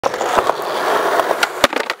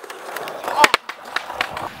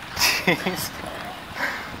Dude.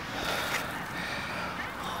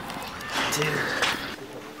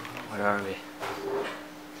 Where are we?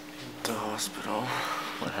 The hospital.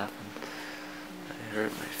 What happened? I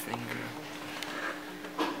hurt my finger.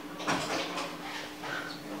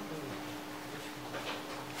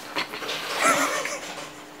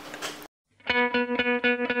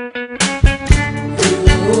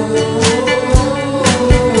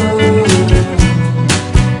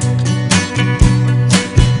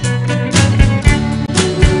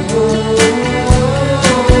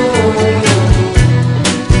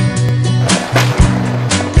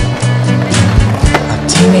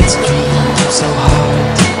 Teammates dream so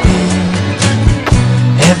hard to be.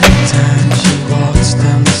 Every time she walks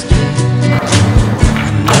down the street,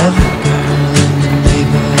 another girl in the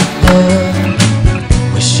neighborhood.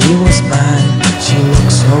 Wish she was mine, she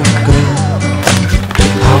looks so good.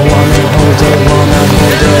 I wanna hold her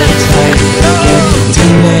tight. Get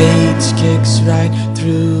teenage kicks right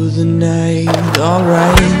through the night.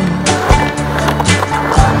 Alright.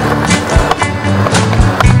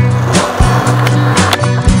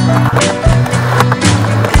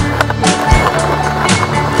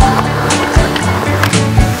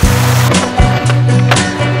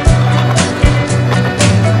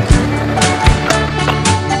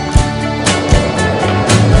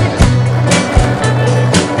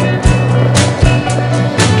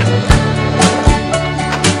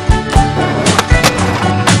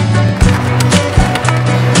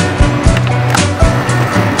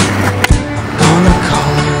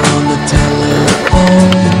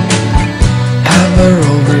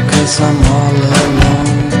 I'm all alone.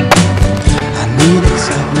 I need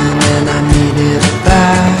excitement and I need it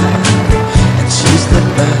back. And she's the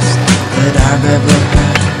best that I've ever